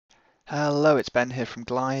Hello, it's Ben here from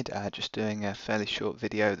Glide, just doing a fairly short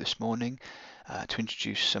video this morning to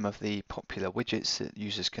introduce some of the popular widgets that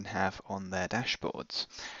users can have on their dashboards.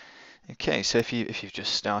 Okay, so if you've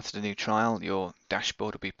just started a new trial, your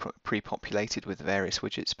dashboard will be pre-populated with various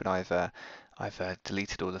widgets, but I've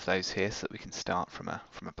deleted all of those here so that we can start from a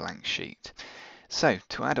blank sheet. So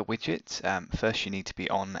to add a widget, first you need to be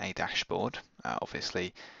on a dashboard.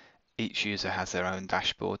 Obviously, each user has their own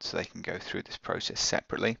dashboard, so they can go through this process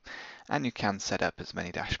separately, and you can set up as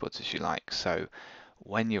many dashboards as you like. So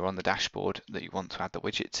when you're on the dashboard that you want to add the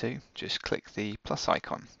widget to, just click the plus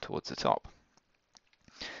icon towards the top.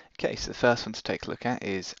 Okay, so the first one to take a look at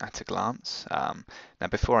is at a glance. Now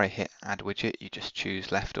before I hit add widget, you just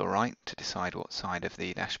choose left or right to decide what side of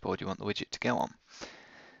the dashboard you want the widget to go on.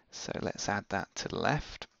 So let's add that to the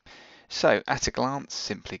left. So at a glance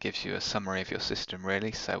simply gives you a summary of your system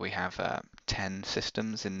really. So we have 10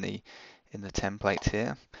 systems in the template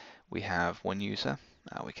here. We have one user,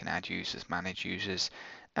 we can add users, manage users,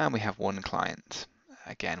 and we have one client.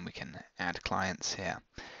 Again, we can add clients here,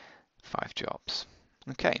 5 jobs.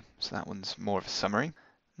 Okay, so that one's more of a summary.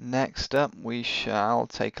 Next up, we shall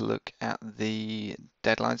take a look at the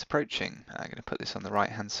deadlines approaching. I'm going to put this on the right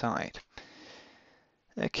hand side.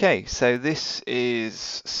 Okay, so this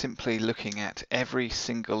is simply looking at every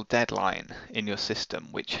single deadline in your system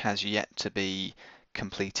which has yet to be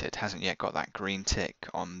completed, hasn't yet got that green tick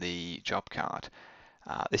on the job card.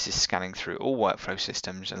 This is scanning through all workflow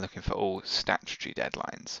systems and looking for all statutory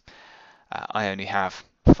deadlines. I only have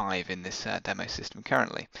 5 in this demo system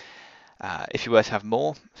currently. If you were to have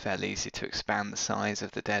more, fairly easy to expand the size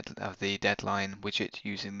of the deadline widget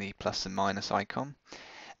using the plus and minus icon.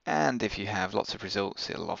 And if you have lots of results,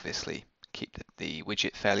 it'll obviously keep the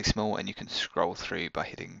widget fairly small, and you can scroll through by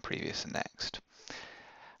hitting previous and next.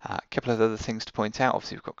 A couple of other things to point out.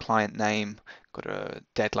 Obviously, we've got client name, got a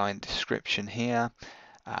deadline description here,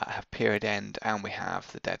 have period end, and we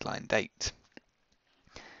have the deadline date.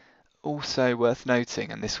 Also worth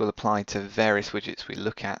noting, and this will apply to various widgets we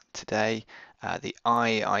look at today, the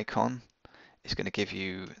eye icon is going to give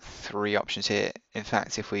you 3 options here. In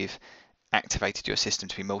fact, if we've activated your system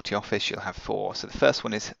to be multi-office, you'll have 4. So the first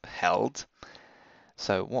one is held.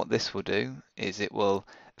 So what this will do is it will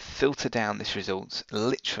filter down this results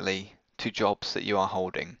literally to jobs that you are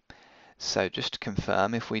holding. So just to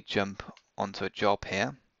confirm, if we jump onto a job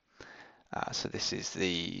here, so this is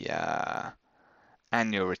the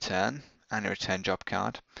annual return job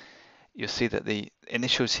card, you'll see that the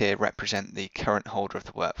initials here represent the current holder of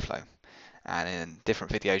the workflow. And in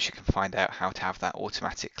different videos you can find out how to have that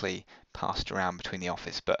automatically passed around between the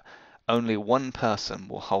office, but only one person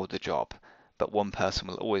will hold the job, but one person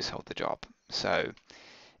will always hold the job. So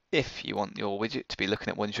if you want your widget to be looking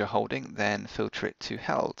at ones you're holding, then filter it to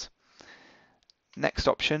held. Next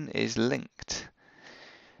option is linked.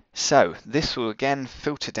 So this will again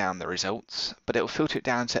filter down the results, but it will filter it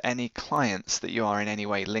down to any clients that you are in any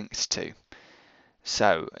way linked to.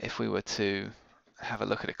 So if we were to have a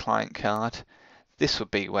look at a client card, this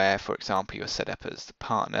would be where, for example, you're set up as the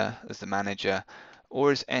partner, as the manager,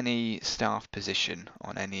 or as any staff position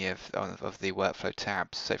on any of the workflow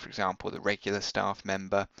tabs. So for example, the regular staff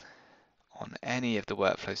member on any of the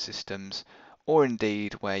workflow systems, or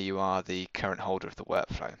indeed where you are the current holder of the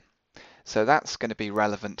workflow. So that's going to be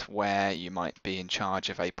relevant where you might be in charge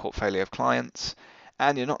of a portfolio of clients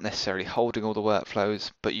and you're not necessarily holding all the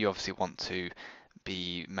workflows, but you obviously want to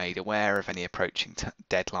be made aware of any approaching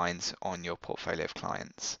deadlines on your portfolio of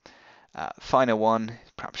clients. Final one,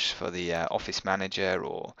 perhaps for the office manager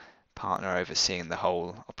or partner overseeing the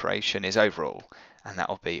whole operation, is overall, and that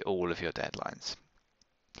will be all of your deadlines.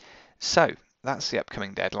 So that's the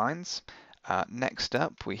upcoming deadlines. Next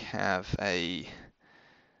up we have a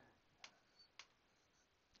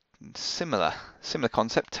similar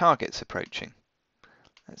concept, targets approaching.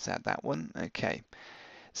 Let's add that one. Okay.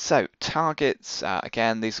 So targets,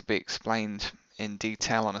 again, these will be explained in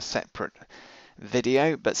detail on a separate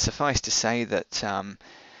video, but suffice to say that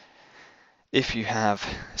if you have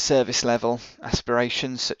service level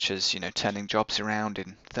aspirations, such as turning jobs around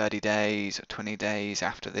in 30 days or 20 days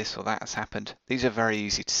after this or that has happened, these are very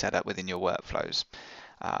easy to set up within your workflows.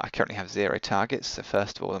 I currently have 0 targets, so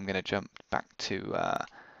first of all I'm going to jump back to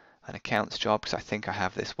an accounts job because I think I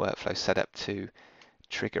have this workflow set up to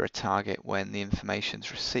trigger a target when the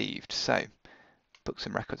information's received. So books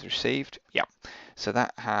and records received, yeah, so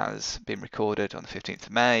that has been recorded on the 15th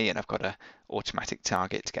of May and I've got an automatic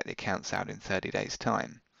target to get the accounts out in 30 days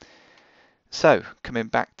time. So coming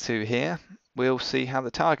back to here, we'll see how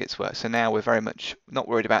the targets work. So now we're very much not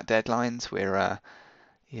worried about deadlines, we're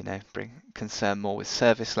concerned more with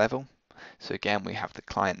service level. So again, we have the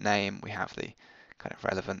client name, we have the kind of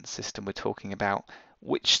relevant system we're talking about,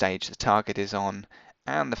 which stage the target is on,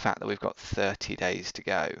 and the fact that we've got 30 days to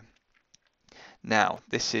go. Now,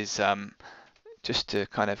 this is just to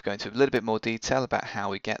kind of go into a little bit more detail about how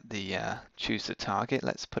we get the choose the target.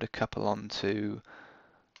 Let's put a couple onto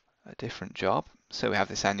a different job. So we have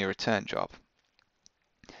this annual return job.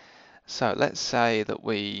 So let's say that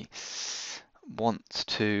we want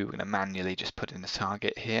to, we're going to manually just put in a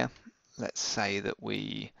target here. Let's say that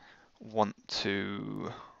we want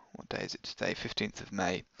to, what day is it today? 15th of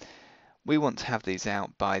May. We want to have these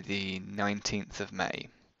out by the 19th of May.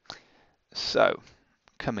 So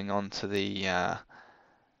coming onto the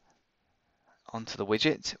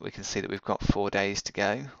widget, we can see that we've got 4 days to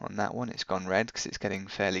go on that one. It's gone red because it's getting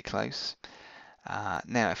fairly close.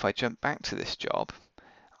 Now, if I jump back to this job,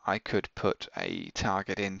 I could put a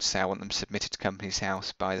target in, say I want them submitted to Companies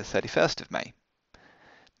House by the 31st of May.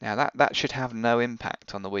 Now that should have no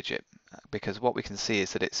impact on the widget, because what we can see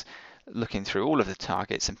is that it's looking through all of the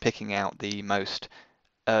targets and picking out the most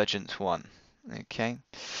urgent one. Okay,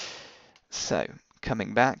 so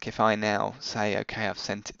coming back, if I now say, okay, I've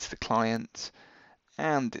sent it to the client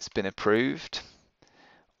and it's been approved,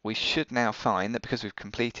 we should now find that because we've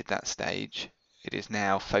completed that stage, it is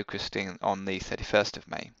now focusing on the 31st of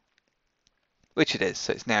May, which it is.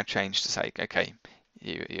 So it's now changed to say, okay,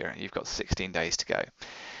 you've got 16 days to go.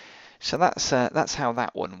 So that's how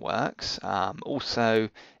that one works. Also,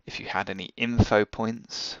 if you had any info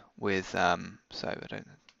points with, so I don't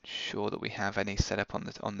sure that we have any set up on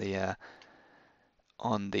the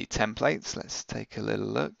templates. Let's take a little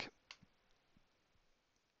look.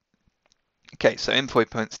 Okay, so info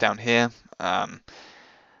points down here.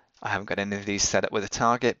 I haven't got any of these set up with a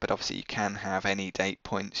target, but obviously you can have any date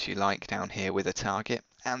points you like down here with a target,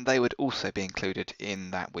 and they would also be included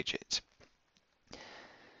in that widget.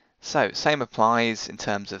 So same applies in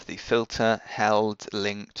terms of the filter, held,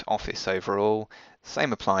 linked, office overall.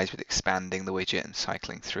 Same applies with expanding the widget and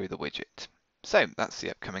cycling through the widget. So that's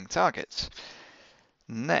the upcoming targets.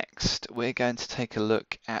 Next, we're going to take a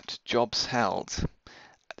look at jobs held.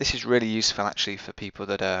 This is really useful actually for people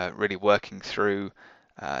that are really working through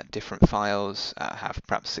different files, have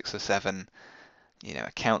perhaps 6 or 7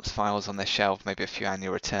 accounts files on their shelf, maybe a few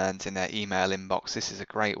annual returns in their email inbox. This is a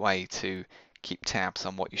great way to keep tabs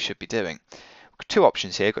on what you should be doing. We've got 2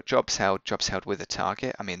 options here. We've got jobs held with a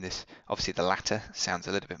target. I mean, this obviously the latter sounds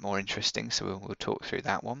a little bit more interesting, so we'll talk through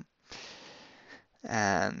that one.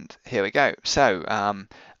 And here we go. So I'm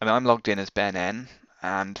logged in as Ben N,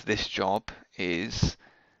 and this job is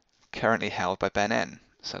currently held by Ben N.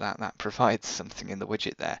 So that provides something in the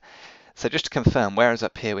widget there. So just to confirm, whereas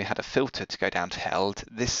up here we had a filter to go down to held,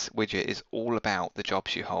 this widget is all about the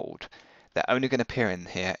jobs you hold. They're only going to appear in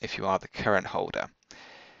here if you are the current holder.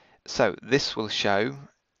 So this will show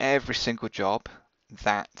every single job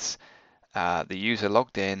that the user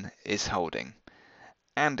logged in is holding,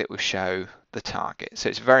 and it will show the target. So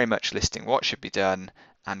it's very much listing what should be done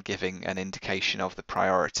and giving an indication of the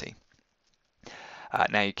priority.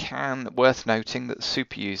 Now worth noting that the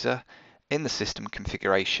super user in the system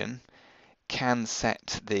configuration can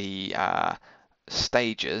set the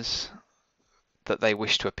stages that they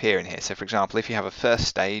wish to appear in here. So for example, if you have a first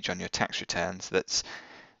stage on your tax returns that's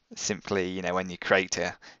simply, when you create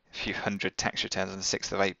a few hundred tax returns on the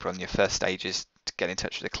 6th of April and your first stage is to get in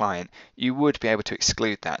touch with the client, you would be able to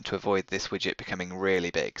exclude that to avoid this widget becoming really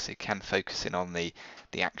big. So you can focus in on the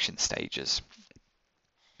action stages.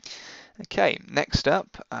 Okay, next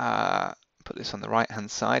up, put this on the right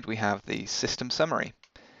hand side, we have the system summary.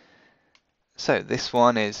 So this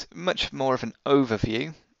one is much more of an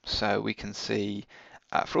overview, so we can see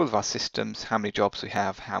for all of our systems how many jobs we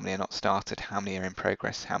have, how many are not started, how many are in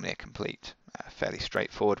progress, how many are complete. Fairly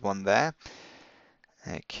straightforward one there.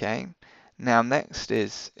 Okay, now next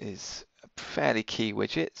is a fairly key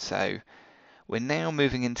widget. So we're now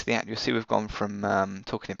moving into the you'll see we've gone from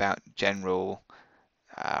talking about general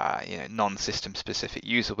non-system specific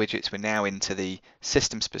user widgets. We're now into the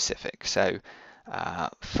system specific. So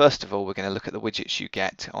first of all, we're going to look at the widgets you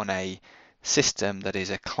get on a system that is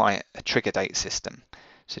a trigger date system.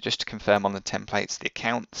 So just to confirm on the templates, the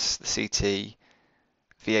accounts, the CT,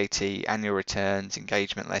 VAT, annual returns,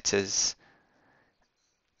 engagement letters,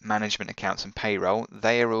 management accounts and payroll,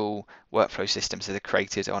 they are all workflow systems that are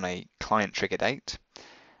created on a client trigger date.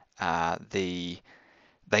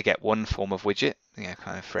 They get one form of widget,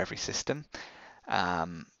 kind of for every system.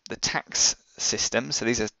 The tax system, so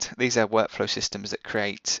these are workflow systems that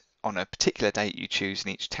create on a particular date you choose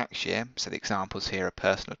in each tax year. So the examples here are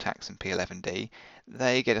personal tax and P11D.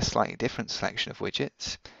 They get a slightly different selection of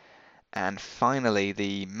widgets. And finally,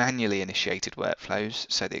 the manually initiated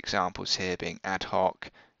workflows, so the examples here being ad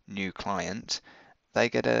hoc, new client, they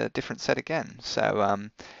get a different set again. So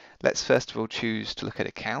let's first of all choose to look at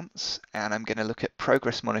accounts, and I'm going to look at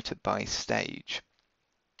progress monitored by stage.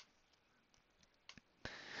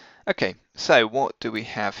 Okay, so what do we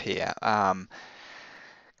have here?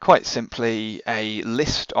 Quite simply, a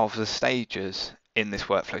list of the stages in this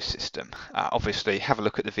workflow system. Obviously, have a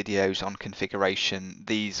look at the videos on configuration.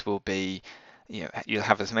 These will be, you'll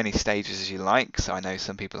have as many stages as you like. So I know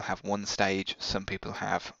some people have one stage, some people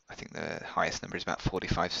have, I think the highest number is about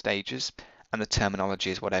 45 stages, and the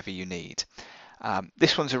terminology is whatever you need.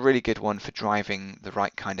 This one's a really good one for driving the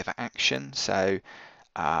right kind of action. So,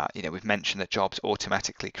 we've mentioned that jobs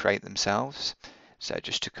automatically create themselves. So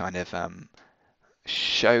just to kind of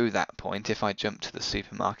show that point, if I jump to the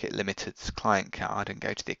Supermarket Limited's client card and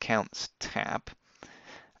go to the Accounts tab,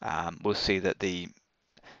 we'll see that the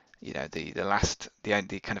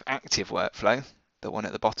kind of active workflow, the one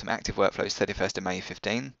at the bottom, active workflow is 31st of May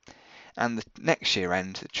 15, and the next year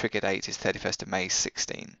end, the trigger date is 31st of May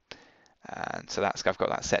 16. And so I've got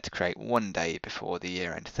that set to create one day before the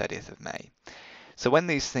year end, 30th of May. So when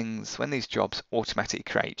these jobs automatically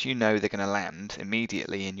create, you know they're going to land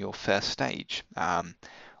immediately in your first stage.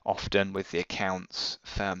 Often with the accounts,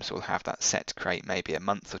 firms will have that set to create maybe a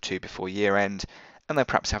month or two before year end, and they'll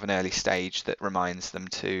perhaps have an early stage that reminds them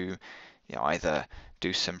to either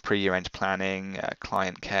do some pre-year end planning,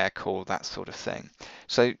 client care call, that sort of thing.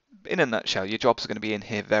 So in a nutshell, your jobs are going to be in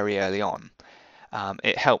here very early on.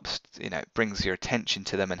 It helps, brings your attention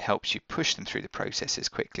to them and helps you push them through the process as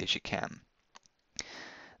quickly as you can.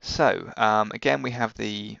 So again, we have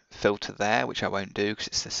the filter there, which I won't do because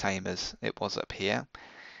it's the same as it was up here.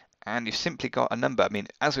 And you've simply got a number. I mean,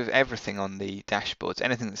 as with everything on the dashboards,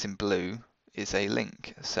 anything that's in blue is a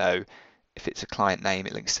link. So if it's a client name,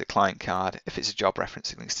 it links to the client card. If it's a job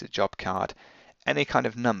reference, it links to the job card. Any kind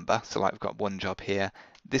of number, so like we've got one job here,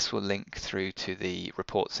 this will link through to the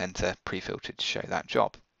report center pre-filtered to show that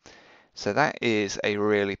job. So that is a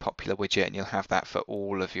really popular widget, and you'll have that for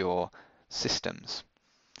all of your systems.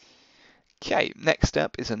 Okay, next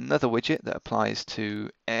up is another widget that applies to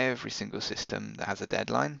every single system that has a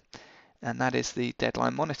deadline, and that is the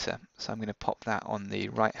deadline monitor. So I'm going to pop that on the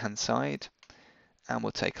right hand side, and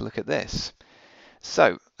we'll take a look at this.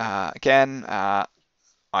 So again,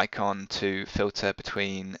 icon to filter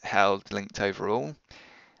between held, linked, overall.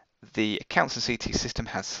 The Accounts and CT system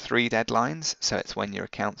has 3 deadlines, so it's when your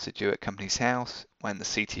accounts are due at Companies House, when the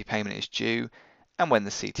CT payment is due, and when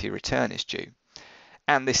the CT return is due.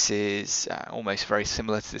 And this is almost very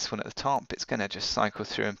similar to this one at the top. It's going to just cycle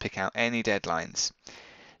through and pick out any deadlines.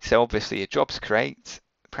 So obviously your jobs create,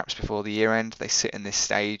 perhaps before the year end, they sit in this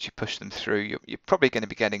stage, you push them through. You're probably going to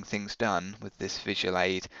be getting things done with this visual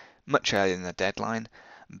aid much earlier than the deadline.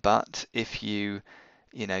 But if you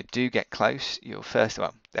do get close,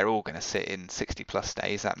 they're all going to sit in 60 plus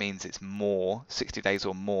days. That means it's 60 days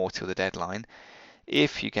or more till the deadline.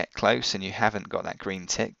 If you get close and you haven't got that green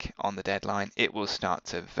tick on the deadline, it will start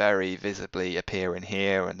to very visibly appear in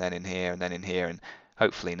here and then in here and then in here, and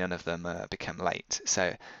hopefully none of them become late.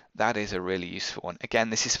 So that is a really useful one. Again,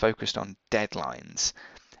 this is focused on deadlines.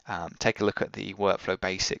 Take a look at the Workflow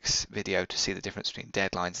Basics video to see the difference between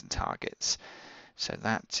deadlines and targets. So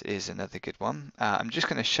that is another good one. I'm just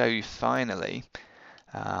going to show you finally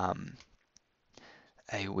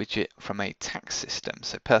a widget from a tax system,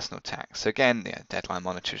 so personal tax. So again, deadline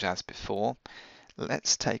monitors as before.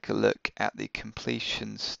 Let's take a look at the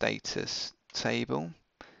completion status table.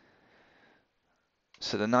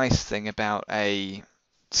 So the nice thing about a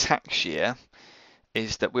tax year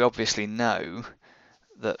is that we obviously know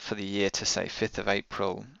that for the year to say 5th of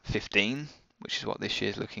April 15, which is what this year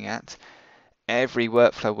is looking at, every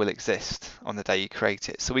workflow will exist on the day you create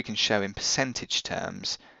it. So we can show in percentage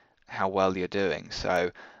terms how well you're doing.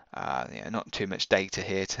 So not too much data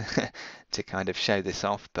here to kind of show this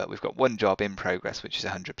off, but we've got one job in progress, which is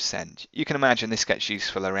 100%. You can imagine this gets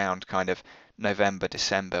useful around kind of November,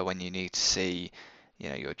 December, when you need to see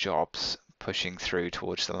your jobs pushing through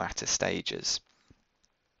towards the latter stages.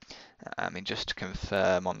 I mean, just to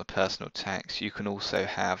confirm on the personal tax, you can also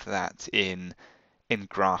have that in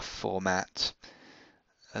graph format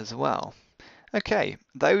as well. Okay,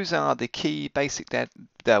 those are the key basic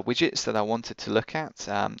widgets that I wanted to look at.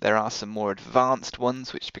 There are some more advanced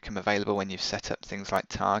ones which become available when you've set up things like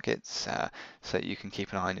targets, so that you can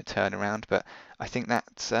keep an eye on your turnaround. But I think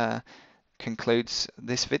that concludes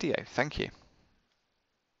this video. Thank you.